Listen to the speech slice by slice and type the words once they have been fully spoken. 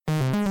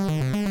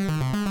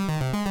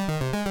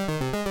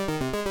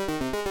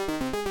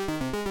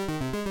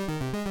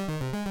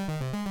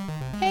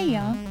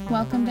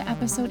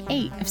Episode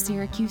 8 of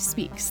Syracuse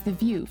Speaks, The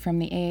View from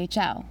the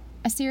AHL,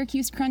 a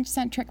Syracuse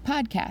Crunch-centric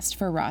podcast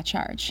for Raw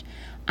Charge.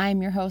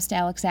 I'm your host,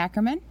 Alex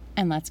Ackerman,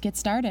 and let's get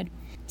started.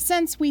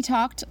 Since we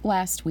talked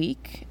last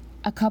week,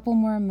 a couple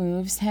more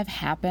moves have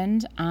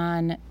happened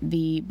on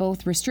the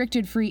both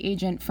restricted free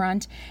agent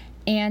front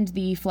and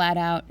the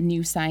flat-out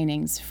new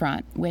signings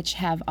front, which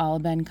have all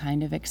been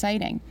kind of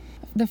exciting.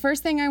 The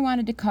first thing I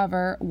wanted to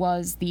cover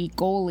was the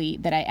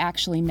goalie that I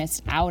actually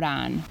missed out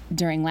on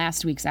during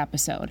last week's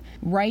episode.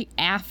 Right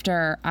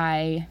after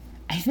I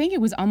think it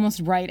was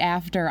almost right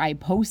after I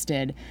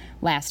posted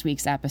last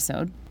week's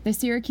episode, the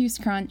Syracuse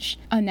Crunch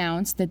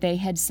announced that they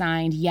had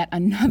signed yet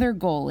another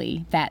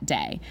goalie that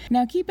day.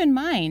 Now keep in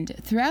mind,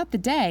 throughout the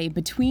day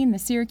between the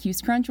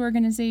Syracuse Crunch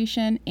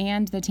organization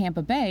and the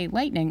Tampa Bay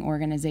Lightning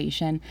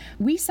organization,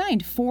 we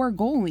signed 4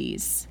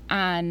 goalies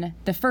on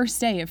the first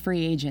day of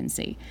free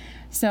agency.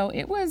 So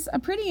it was a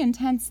pretty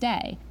intense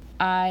day.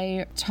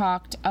 I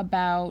talked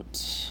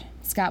about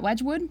Scott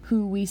Wedgwood,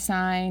 who we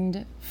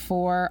signed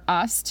for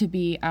us to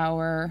be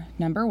our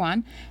number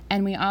one,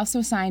 and we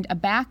also signed a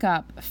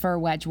backup for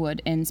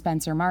Wedgwood in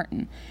Spencer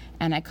Martin.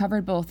 And I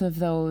covered both of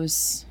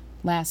those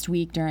last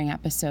week during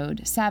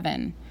episode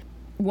 7.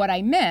 What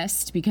I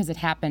missed, because it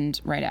happened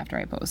right after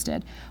I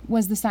posted,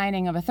 was the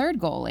signing of a third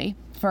goalie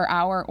for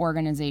our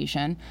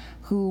organization,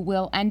 who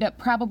will end up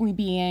probably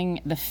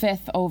being the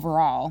 5th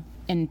overall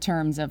in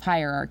terms of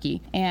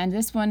hierarchy. And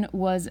this one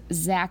was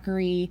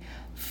Zachary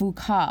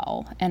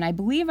Fucale, and I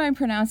believe I'm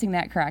pronouncing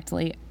that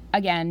correctly.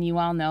 Again, you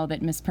all know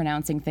that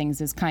mispronouncing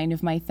things is kind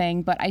of my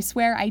thing, but I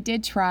swear I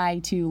did try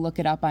to look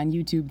it up on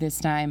YouTube this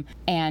time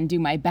and do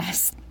my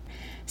best.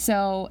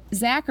 So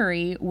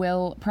Zachary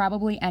will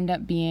probably end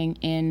up being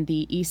in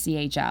the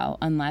ECHL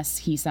unless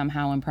he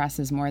somehow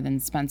impresses more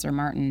than Spencer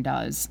Martin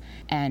does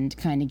and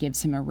kind of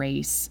gives him a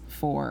race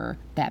for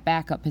that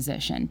backup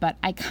position. But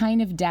I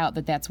kind of doubt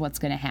that that's what's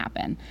going to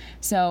happen.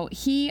 So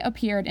he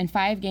appeared in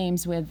 5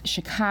 games with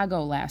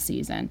Chicago last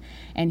season,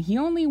 and he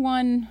only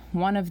won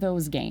one of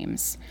those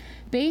games.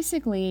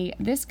 Basically,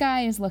 this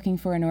guy is looking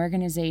for an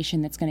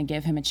organization that's going to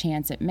give him a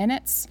chance at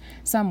minutes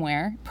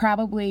somewhere,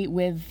 probably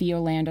with the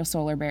Orlando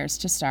Solar Bears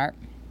to start.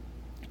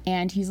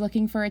 And he's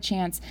looking for a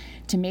chance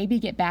to maybe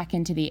get back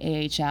into the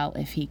AHL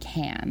if he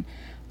can.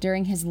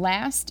 During his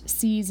last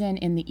season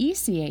in the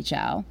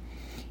ECHL,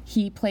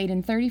 he played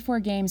in 34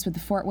 games with the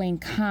Fort Wayne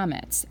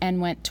Comets and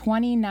went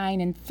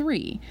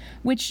 29-3,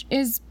 which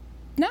is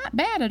not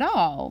bad at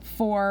all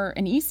for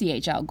an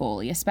ECHL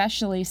goalie,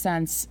 especially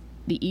since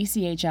the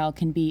ECHL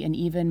can be an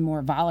even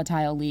more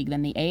volatile league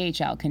than the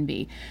AHL can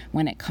be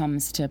when it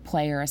comes to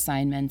player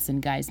assignments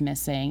and guys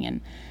missing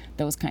and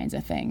those kinds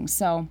of things.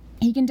 So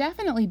he can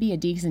definitely be a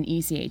decent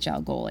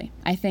ECHL goalie.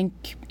 I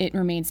think it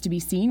remains to be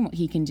seen what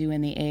he can do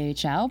in the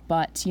AHL,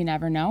 but you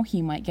never know,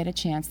 he might get a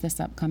chance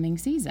this upcoming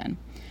season.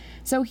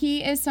 So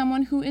he is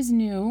someone who is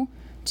new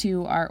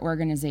to our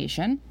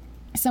organization.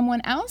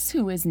 Someone else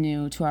who is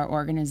new to our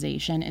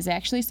organization is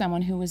actually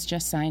someone who was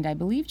just signed, I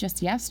believe,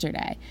 just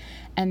yesterday,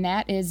 and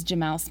that is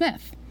Jamal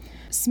Smith.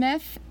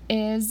 Smith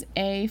is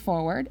a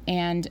forward,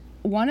 and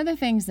one of the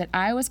things that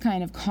I was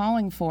kind of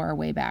calling for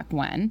way back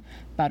when,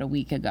 about a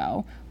week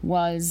ago,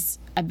 was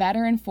a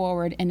veteran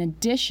forward in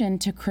addition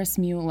to Chris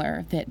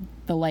Mueller that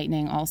the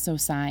Lightning also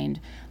signed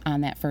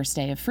on that first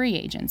day of free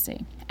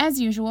agency. As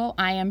usual,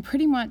 I am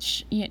pretty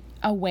much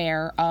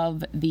aware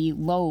of the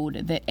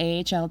load that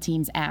AHL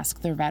teams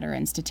ask their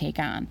veterans to take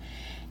on.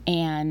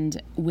 And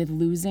with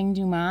losing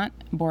Dumont,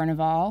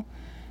 Bournival,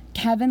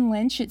 Kevin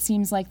Lynch, it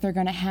seems like they're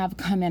going to have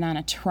come in on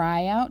a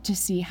tryout to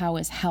see how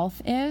his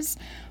health is.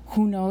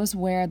 Who knows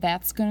where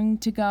that's going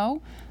to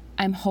go?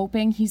 I'm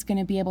hoping he's going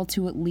to be able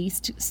to at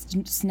least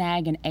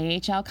snag an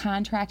AHL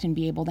contract and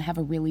be able to have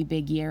a really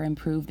big year and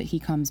prove that he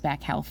comes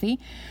back healthy.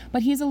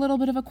 But he's a little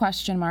bit of a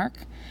question mark.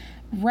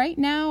 Right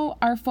now,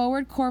 our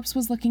forward corps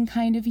was looking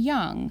kind of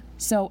young,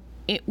 so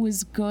it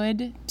was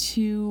good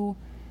to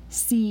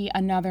see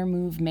another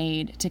move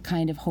made to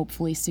kind of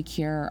hopefully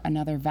secure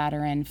another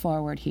veteran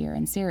forward here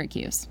in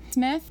Syracuse.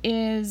 Smith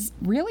is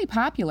really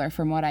popular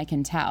from what I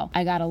can tell.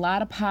 I got a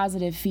lot of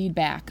positive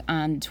feedback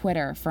on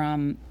Twitter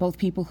from both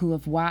people who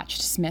have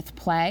watched Smith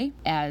play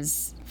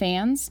as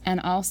fans and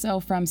also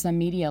from some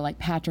media like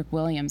Patrick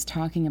Williams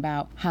talking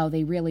about how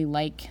they really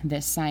like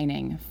this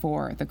signing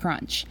for the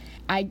Crunch.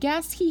 I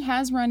guess he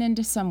has run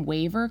into some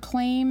waiver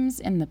claims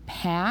in the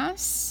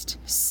past,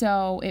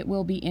 so it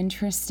will be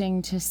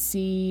interesting to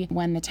see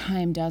when the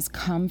time does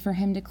come for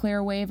him to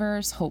clear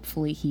waivers.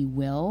 Hopefully he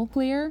will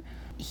clear.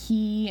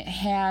 He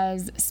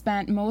has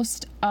spent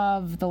most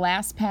of the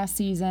last past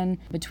season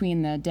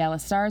between the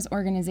Dallas Stars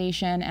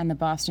organization and the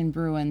Boston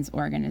Bruins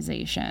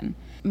organization.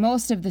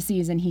 Most of the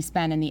season he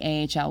spent in the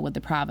AHL with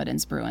the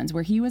Providence Bruins,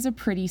 where he was a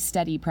pretty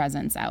steady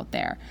presence out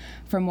there.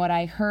 From what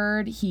I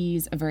heard,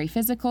 he's a very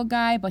physical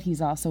guy, but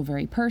he's also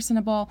very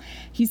personable.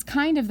 He's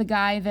kind of the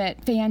guy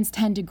that fans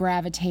tend to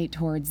gravitate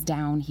towards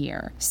down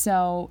here.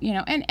 So,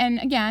 and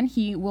again,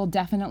 he will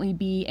definitely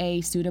be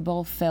a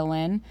suitable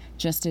fill-in,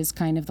 just as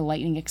kind of the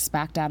Lightning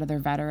expect out of their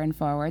veteran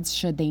forwards,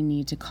 should they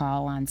need to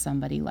call on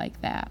somebody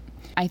like that.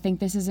 I think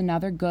this is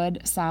another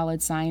good,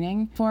 solid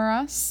signing for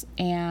us.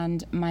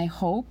 And my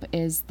hope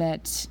is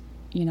that,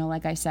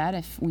 like I said,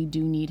 if we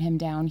do need him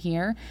down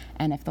here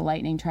and if the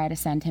Lightning try to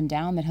send him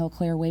down, that he'll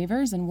clear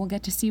waivers and we'll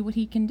get to see what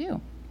he can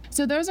do.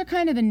 So those are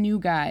kind of the new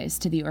guys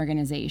to the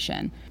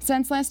organization.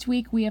 Since last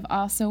week, we have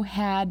also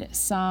had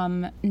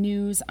some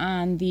news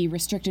on the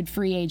restricted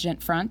free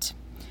agent front.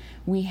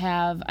 We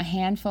have a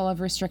handful of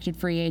restricted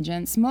free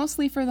agents,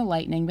 mostly for the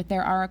Lightning, but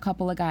there are a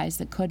couple of guys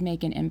that could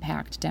make an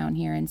impact down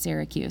here in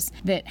Syracuse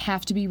that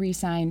have to be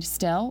re-signed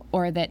still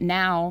or that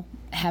now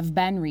have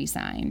been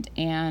re-signed.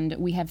 And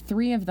we have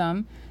 3 of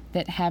them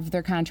that have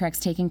their contracts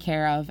taken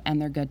care of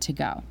and they're good to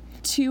go.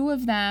 2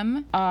 of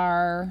them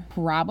are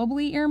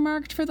probably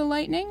earmarked for the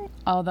Lightning,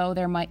 although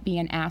there might be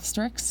an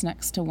asterisk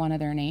next to one of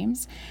their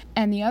names.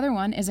 And the other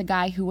one is a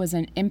guy who was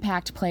an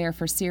impact player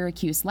for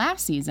Syracuse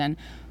last season,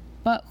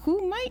 but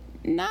who might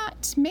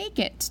not make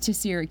it to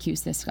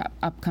Syracuse this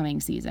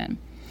upcoming season.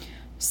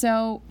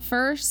 So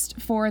first,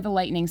 for the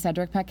Lightning,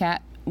 Cedric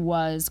Paquette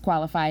was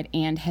qualified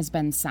and has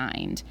been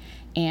signed.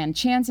 And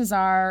chances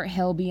are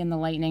he'll be in the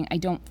Lightning. I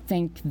don't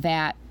think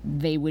that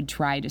they would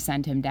try to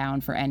send him down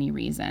for any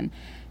reason.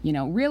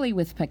 Really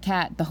with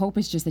Paquette, the hope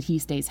is just that he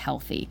stays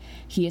healthy.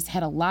 He has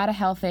had a lot of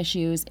health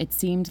issues. It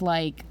seemed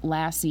like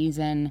last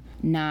season,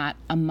 not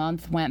a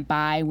month went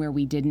by where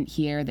we didn't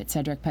hear that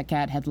Cedric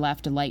Paquette had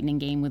left a Lightning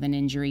game with an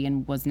injury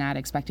and was not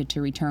expected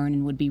to return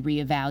and would be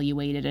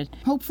reevaluated.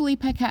 Hopefully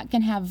Paquette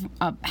can have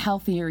a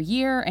healthier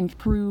year and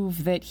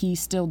prove that he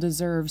still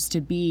deserves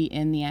to be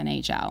in the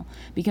NHL,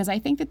 because I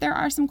think that there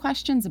are some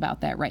questions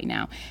about that right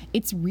now.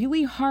 It's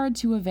really hard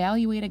to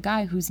evaluate a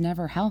guy who's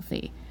never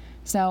healthy.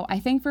 So I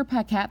think for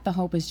Paquette, the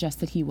hope is just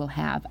that he will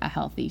have a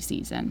healthy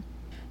season.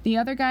 The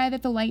other guy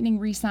that the Lightning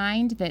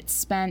re-signed that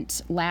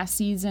spent last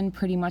season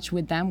pretty much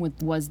with them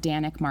was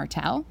Danik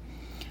Martel.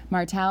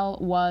 Martel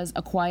was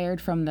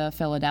acquired from the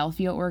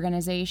Philadelphia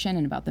organization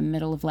in about the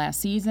middle of last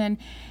season.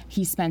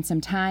 He spent some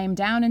time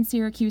down in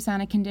Syracuse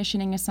on a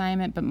conditioning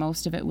assignment, but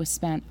most of it was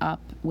spent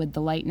up with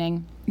the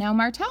Lightning. Now,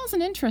 Martel's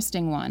an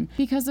interesting one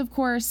because, of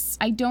course,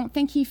 I don't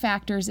think he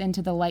factors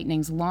into the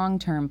Lightning's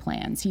long-term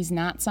plans. He's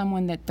not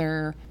someone that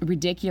they're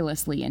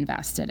ridiculously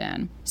invested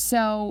in.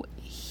 So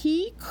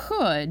he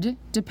could,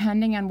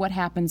 depending on what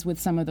happens with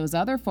some of those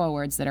other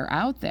forwards that are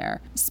out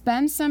there,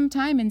 spend some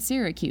time in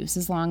Syracuse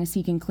as long as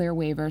he can clear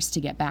waivers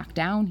to get back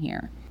down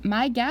here.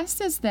 My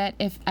guess is that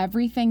if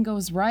everything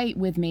goes right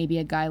with maybe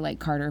a guy like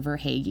Carter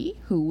Verhaeghe,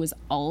 who was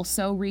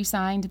also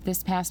re-signed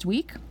this past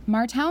week,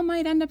 Martel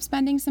might end up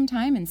spending some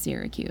time in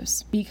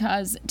Syracuse.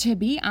 Because to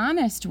be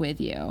honest with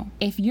you,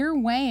 if you're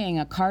weighing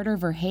a Carter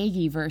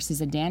Verhaeghe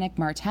versus a Danik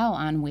Martel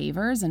on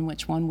waivers and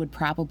which one would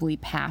probably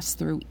pass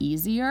through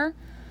easier,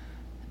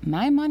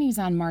 my money's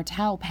on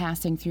Martel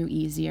passing through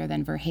easier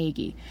than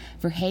Verhaeghe.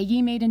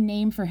 Verhaeghe made a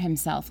name for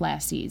himself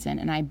last season,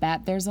 and I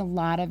bet there's a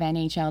lot of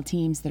NHL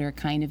teams that are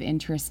kind of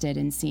interested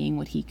in seeing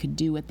what he could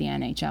do at the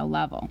NHL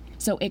level.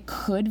 So it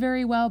could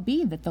very well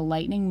be that the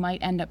Lightning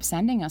might end up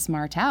sending us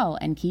Martel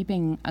and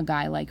keeping a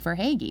guy like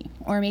Verhaeghe.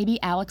 Or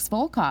maybe Alex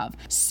Volkov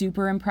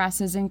super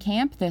impresses in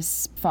camp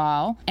this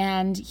fall,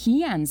 and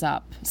he ends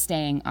up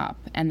staying up,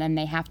 and then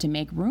they have to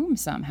make room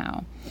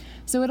somehow.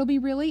 So it'll be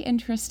really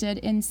interested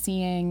in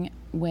seeing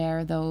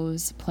where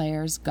those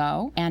players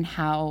go and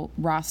how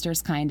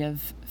rosters kind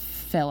of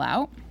fill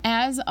out.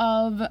 As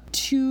of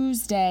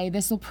Tuesday,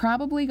 this will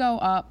probably go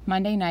up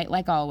Monday night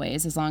like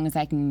always, as long as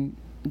I can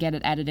get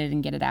it edited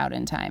and get it out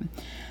in time.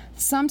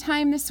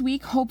 Sometime this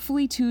week,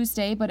 hopefully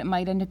Tuesday, but it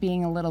might end up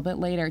being a little bit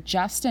later,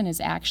 Justin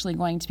is actually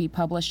going to be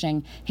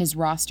publishing his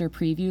roster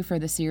preview for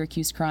the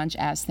Syracuse Crunch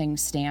as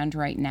things stand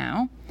right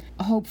now.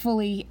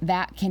 Hopefully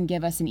that can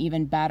give us an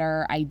even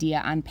better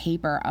idea on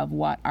paper of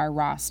what our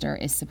roster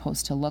is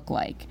supposed to look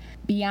like.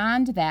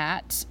 Beyond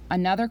that,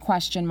 another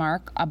question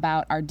mark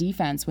about our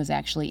defense was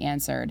actually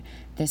answered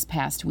this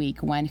past week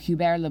when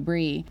Hubert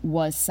Lebris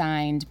was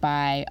signed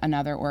by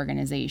another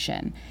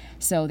organization.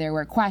 So there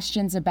were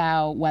questions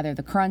about whether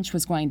the Crunch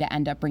was going to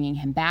end up bringing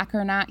him back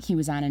or not. He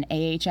was on an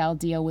AHL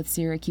deal with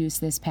Syracuse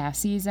this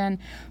past season,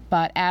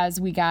 but as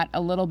we got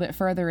a little bit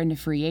further into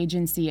free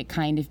agency, it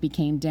kind of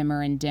became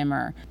dimmer and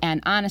dimmer.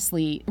 And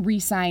honestly,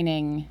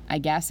 re-signing, I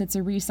guess it's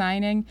a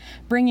re-signing,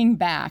 bringing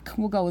back,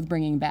 we'll go with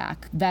bringing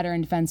back,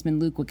 veteran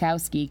defenseman Luke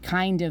Witkowski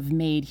kind of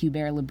made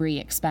Hubert Lebris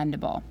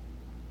expendable.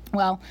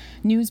 Well,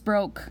 news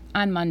broke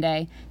on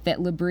Monday that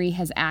Lebris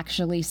has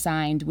actually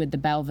signed with the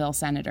Belleville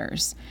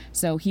Senators.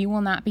 So he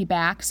will not be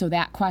back, so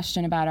that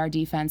question about our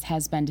defense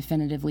has been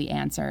definitively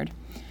answered.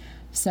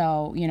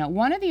 So,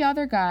 one of the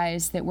other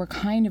guys that we're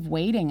kind of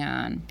waiting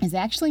on is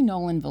actually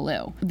Nolan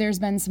Veilleux. There's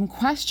been some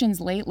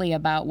questions lately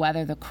about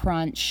whether the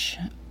Crunch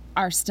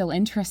are still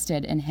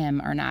interested in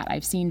him or not.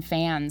 I've seen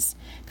fans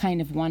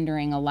kind of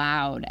wondering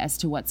aloud as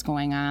to what's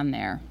going on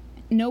there.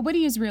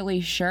 Nobody is really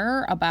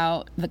sure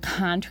about the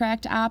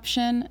contract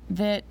option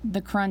that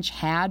the Crunch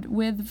had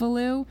with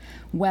Veilleux,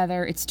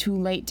 whether it's too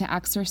late to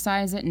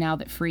exercise it now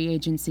that free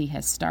agency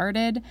has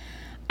started.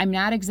 I'm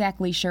not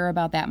exactly sure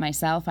about that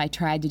myself. I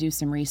tried to do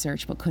some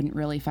research but couldn't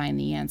really find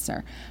the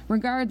answer.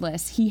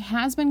 Regardless, he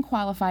has been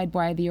qualified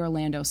by the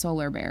Orlando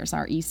Solar Bears,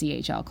 our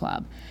ECHL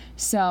club.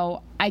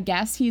 So I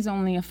guess he's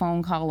only a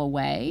phone call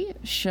away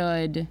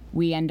should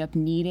we end up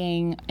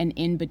needing an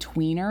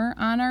in-betweener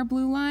on our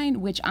blue line,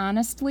 which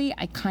honestly,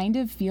 I kind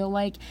of feel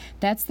like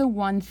that's the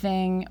one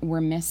thing we're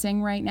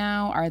missing right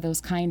now, are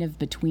those kind of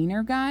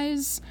betweener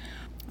guys.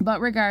 But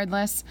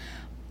regardless,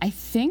 I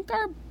think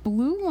our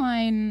blue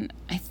line,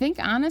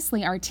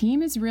 honestly, our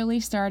team is really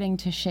starting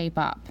to shape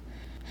up.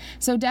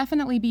 So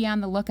definitely be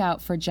on the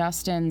lookout for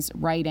Justin's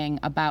writing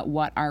about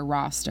what our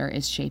roster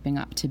is shaping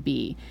up to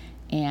be.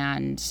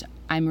 And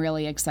I'm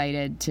really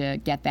excited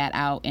to get that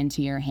out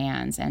into your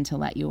hands and to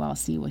let you all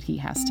see what he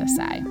has to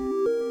say.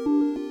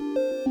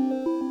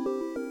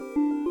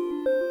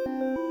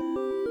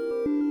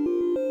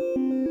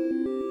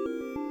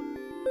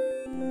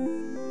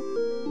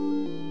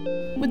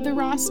 With the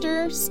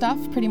roster stuff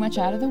pretty much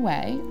out of the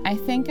way, I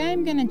think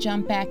I'm going to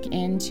jump back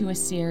into a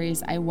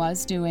series I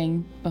was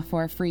doing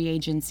before free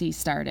agency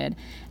started,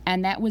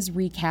 and that was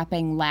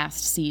recapping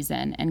last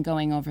season and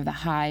going over the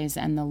highs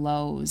and the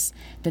lows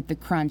that the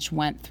Crunch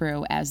went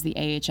through as the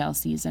AHL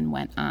season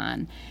went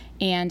on.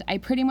 And I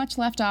pretty much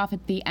left off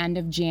at the end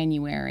of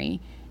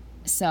January.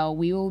 So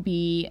we will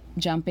be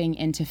jumping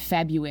into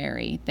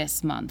February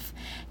this month.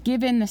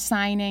 Given the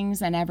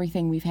signings and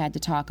everything we've had to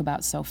talk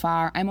about so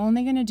far, I'm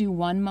only going to do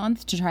 1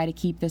 month to try to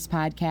keep this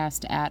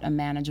podcast at a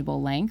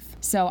manageable length.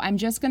 So I'm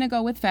just going to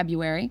go with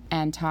February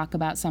and talk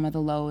about some of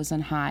the lows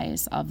and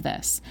highs of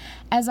this.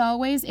 As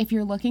always, if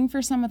you're looking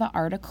for some of the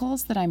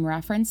articles that I'm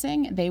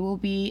referencing, they will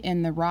be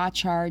in the Raw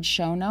Charge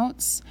show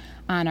notes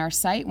on our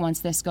site once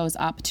this goes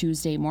up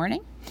Tuesday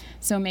morning.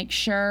 So make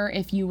sure,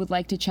 if you would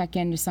like to check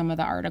into some of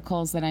the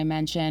articles that I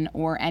mentioned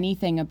or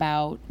anything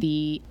about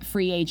the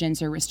free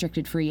agents or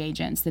restricted free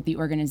agents that the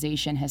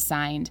organization has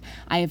signed,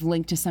 I have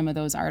linked to some of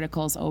those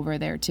articles over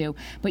there too.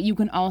 But you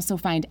can also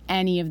find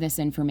any of this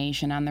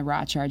information on the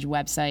Raw Charge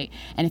website.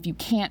 And if you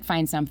can't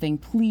find something,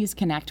 please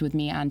connect with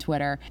me on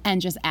Twitter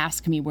and just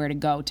ask me where to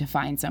go to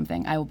find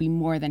something. I will be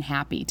more than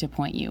happy to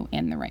point you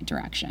in the right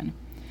direction.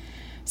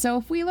 So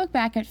if we look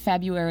back at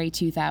February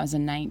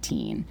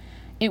 2019,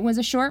 it was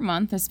a short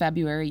month, as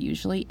February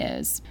usually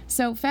is.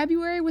 So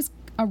February was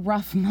a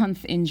rough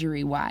month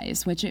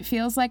injury-wise, which it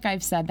feels like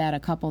I've said that a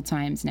couple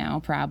times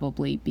now,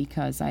 probably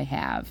because I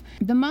have.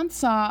 The month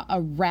saw a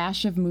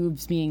rash of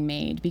moves being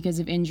made because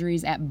of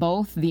injuries at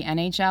both the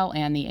NHL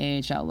and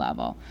the AHL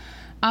level.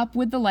 Up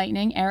with the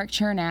Lightning, Erik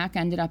Cernak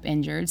ended up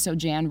injured, so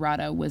Jan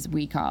Rutta was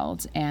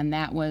recalled, and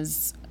that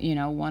was,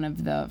 one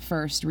of the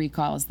first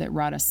recalls that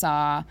Rutta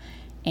saw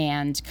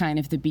and kind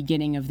of the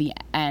beginning of the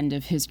end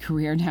of his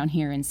career down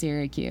here in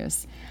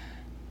Syracuse.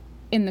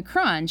 In the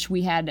Crunch,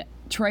 we had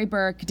Troy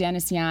Burke,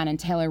 Denis Jan, and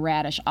Taylor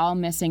Radish all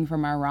missing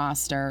from our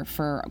roster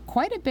for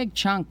quite a big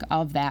chunk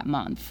of that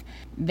month.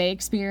 They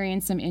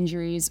experienced some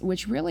injuries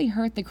which really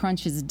hurt the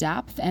Crunch's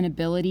depth and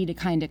ability to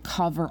kind of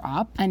cover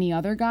up any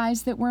other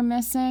guys that were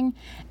missing.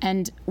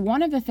 And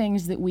one of the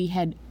things that we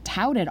had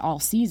touted all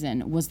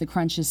season was the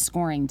Crunch's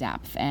scoring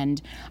depth. And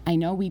I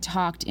know we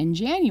talked in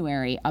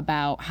January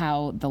about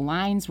how the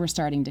lines were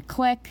starting to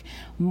click,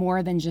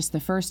 more than just the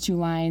first two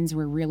lines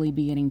were really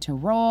beginning to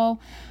roll.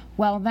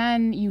 Well,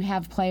 then you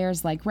have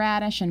players like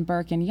Radish and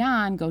Burke and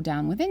Jan go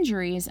down with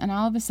injuries, and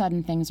all of a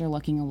sudden things are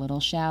looking a little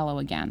shallow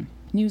again.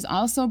 News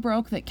also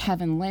broke that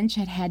Kevin Lynch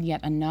had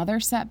yet another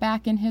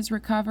setback in his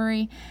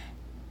recovery.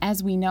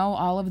 As we know,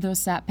 all of those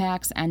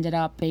setbacks ended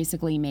up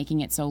basically making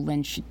it so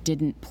Lynch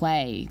didn't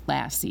play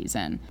last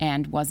season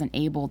and wasn't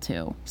able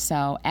to.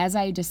 So as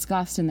I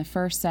discussed in the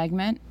first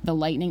segment, the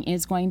Lightning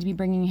is going to be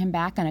bringing him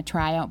back on a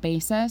tryout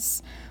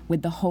basis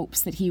with the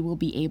hopes that he will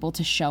be able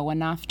to show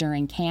enough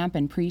during camp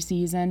and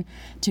preseason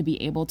to be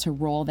able to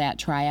roll that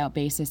tryout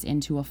basis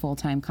into a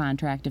full-time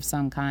contract of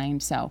some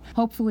kind. So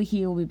hopefully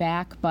he will be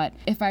back. But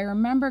if I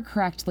remember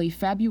correctly,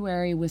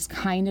 February was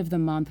kind of the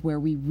month where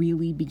we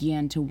really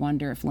began to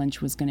wonder if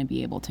Lynch was going to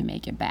be able to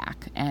make it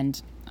back.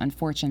 And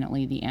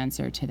unfortunately, the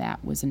answer to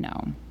that was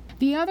no.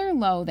 The other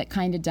low that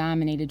kind of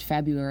dominated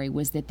February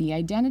was that the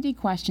identity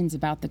questions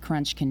about the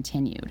Crunch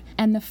continued.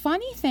 And the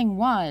funny thing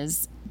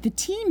was, the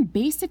team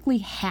basically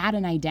had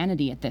an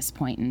identity at this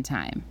point in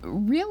time.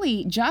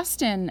 Really,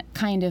 Justin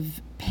kind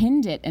of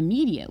pinned it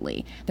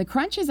immediately. The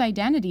Crunch's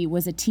identity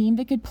was a team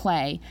that could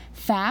play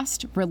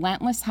fast,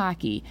 relentless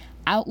hockey,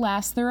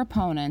 outlast their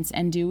opponents,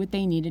 and do what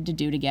they needed to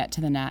do to get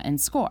to the net and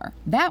score.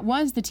 That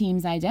was the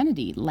team's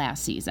identity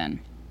last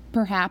season.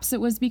 Perhaps it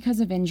was because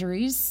of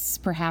injuries,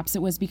 perhaps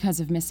it was because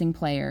of missing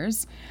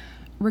players.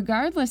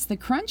 Regardless, the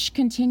Crunch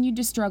continued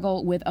to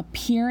struggle with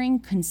appearing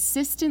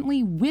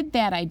consistently with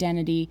that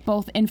identity,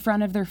 both in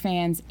front of their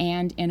fans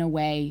and in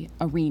away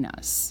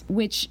arenas,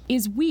 which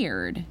is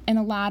weird in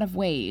a lot of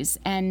ways.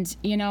 And,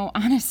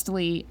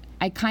 honestly,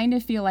 I kind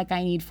of feel like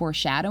I need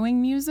foreshadowing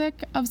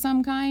music of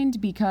some kind,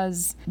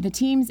 because the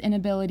team's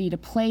inability to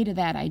play to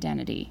that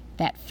identity,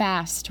 that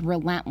fast,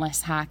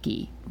 relentless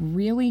hockey,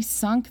 really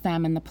sunk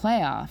them in the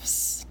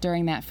playoffs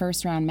during that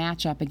first round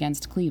matchup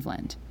against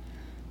Cleveland.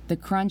 the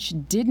Crunch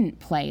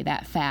didn't play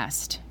that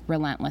fast,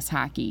 relentless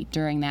hockey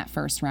during that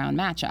first round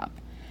matchup.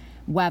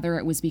 Whether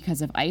it was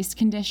because of ice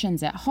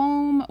conditions at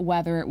home,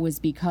 whether it was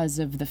because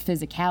of the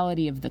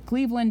physicality of the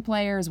Cleveland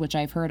players, which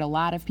I've heard a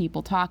lot of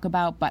people talk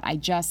about, but I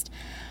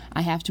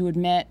have to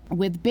admit,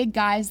 with big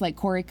guys like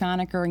Corey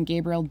Conacher and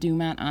Gabriel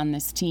Dumont on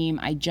this team,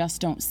 I just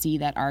don't see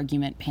that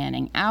argument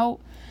panning out.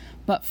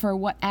 But for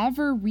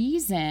whatever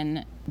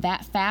reason,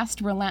 that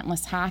fast,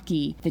 relentless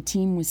hockey the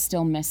team was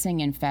still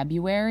missing in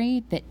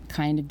February that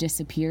kind of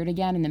disappeared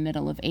again in the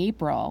middle of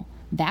April.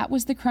 That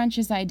was the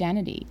Crunch's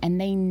identity, and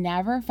they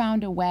never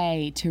found a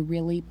way to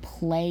really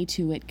play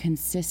to it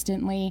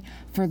consistently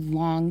for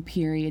long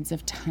periods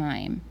of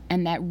time.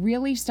 And that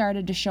really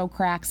started to show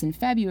cracks in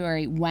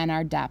February when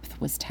our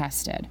depth was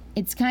tested.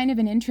 It's kind of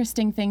an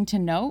interesting thing to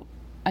note.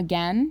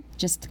 Again,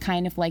 just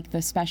kind of like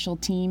the special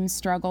teams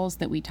struggles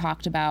that we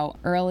talked about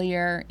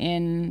earlier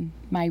in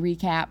my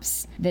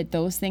recaps, that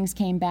those things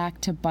came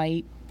back to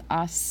bite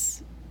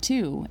us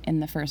too in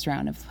the first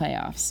round of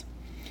playoffs.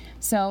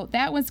 So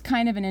that was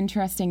kind of an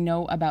interesting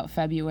note about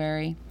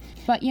February.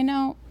 But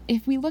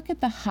if we look at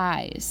the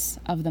highs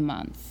of the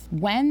month,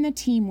 when the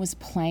team was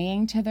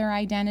playing to their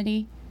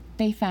identity,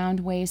 they found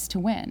ways to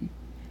win.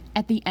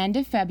 At the end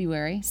of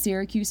February,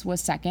 Syracuse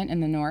was second in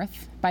the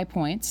North by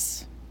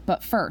points,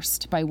 but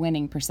first by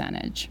winning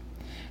percentage.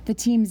 The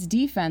team's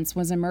defense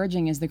was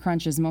emerging as the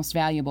Crunch's most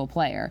valuable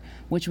player,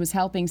 which was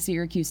helping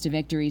Syracuse to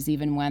victories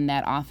even when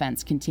that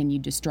offense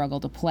continued to struggle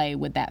to play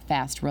with that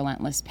fast,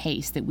 relentless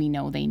pace that we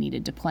know they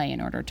needed to play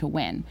in order to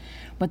win.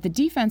 But the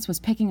defense was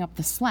picking up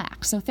the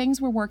slack, so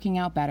things were working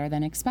out better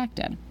than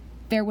expected.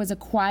 There was a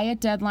quiet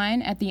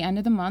deadline at the end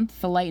of the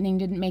month. The Lightning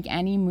didn't make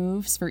any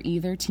moves for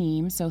either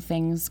team, so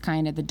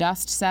the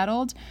dust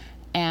settled,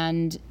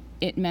 and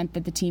it meant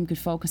that the team could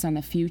focus on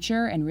the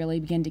future and really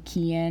begin to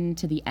key in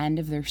to the end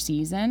of their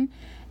season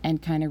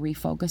and kind of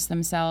refocus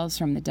themselves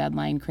from the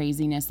deadline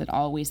craziness that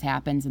always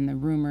happens and the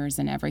rumors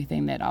and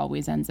everything that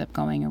always ends up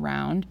going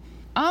around.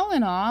 All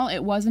in all,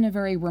 it wasn't a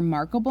very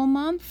remarkable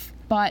month,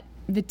 but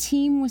the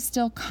team was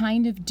still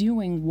kind of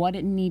doing what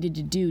it needed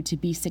to do to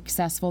be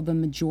successful the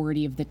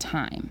majority of the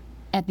time.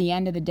 At the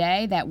end of the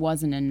day, that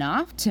wasn't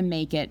enough to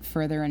make it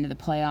further into the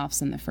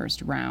playoffs in the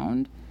first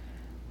round.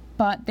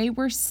 But they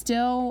were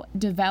still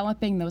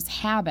developing those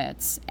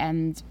habits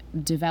and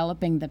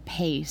developing the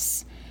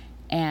pace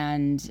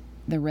and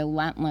the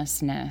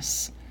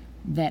relentlessness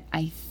that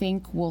I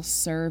think will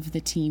serve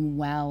the team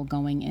well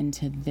going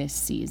into this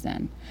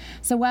season.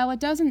 So while it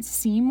doesn't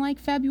seem like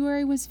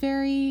February was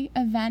very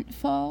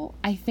eventful,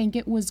 I think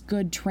it was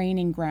good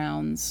training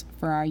grounds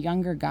for our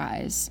younger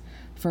guys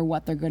for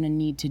what they're going to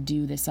need to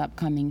do this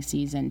upcoming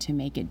season to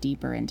make it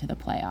deeper into the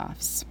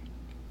playoffs.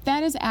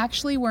 That is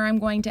actually where I'm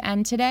going to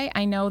end today.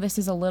 I know this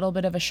is a little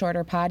bit of a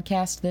shorter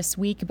podcast this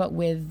week, but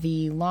with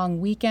the long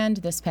weekend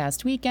this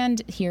past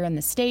weekend here in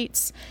the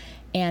States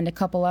and a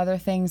couple other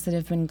things that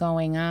have been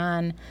going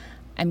on,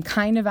 I'm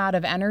kind of out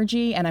of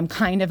energy and I'm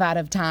kind of out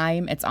of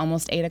time. It's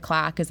almost 8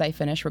 o'clock as I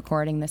finish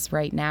recording this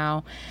right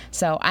now.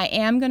 So I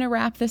am going to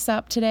wrap this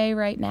up today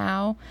right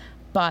now.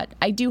 But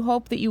I do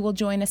hope that you will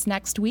join us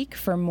next week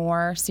for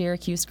more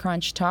Syracuse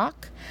Crunch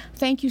talk.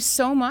 Thank you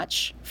so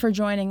much for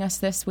joining us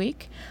this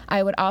week.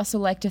 I would also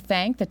like to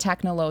thank the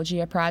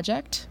Technologia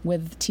Project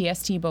with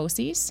TST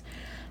BOCES.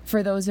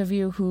 For those of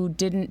you who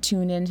didn't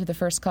tune in to the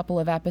first couple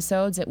of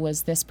episodes, it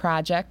was this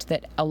project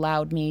that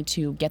allowed me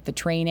to get the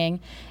training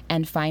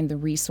and find the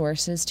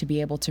resources to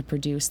be able to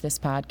produce this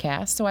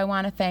podcast. So I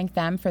want to thank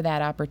them for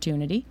that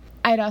opportunity.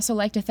 I'd also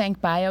like to thank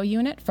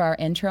BioUnit for our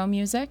intro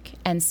music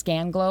and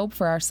ScanGlobe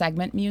for our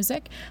segment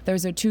music.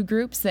 Those are two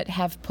groups that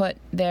have put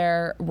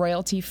their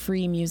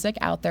royalty-free music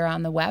out there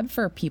on the web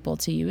for people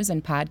to use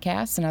in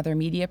podcasts and other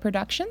media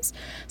productions.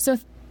 So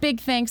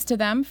big thanks to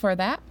them for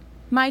that.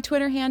 My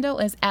Twitter handle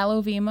is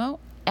Allovimo,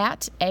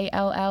 at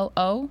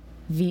ALLOVIMO.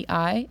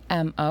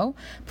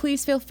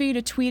 Please feel free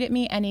to tweet at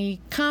me any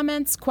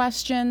comments,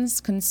 questions,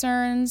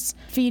 concerns,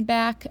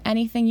 feedback,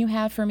 anything you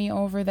have for me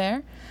over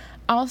there.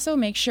 Also,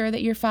 make sure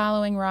that you're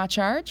following Raw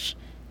Charge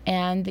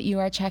and that you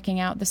are checking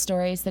out the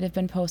stories that have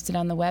been posted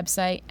on the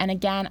website. And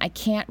again, I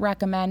can't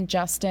recommend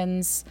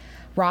Justin's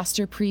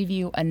roster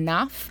preview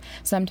enough.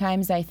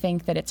 Sometimes I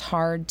think that it's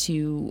hard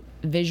to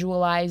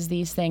visualize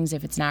these things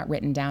if it's not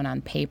written down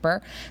on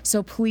paper.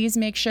 So please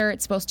make sure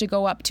it's supposed to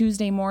go up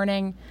Tuesday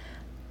morning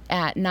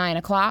at 9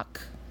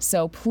 o'clock.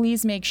 So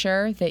please make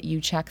sure that you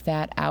check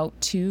that out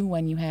too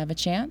when you have a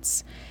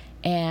chance.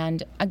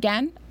 And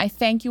again, I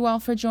thank you all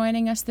for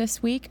joining us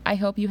this week. I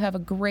hope you have a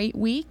great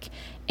week,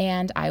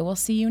 and I will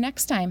see you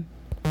next time.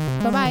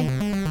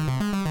 Bye-bye.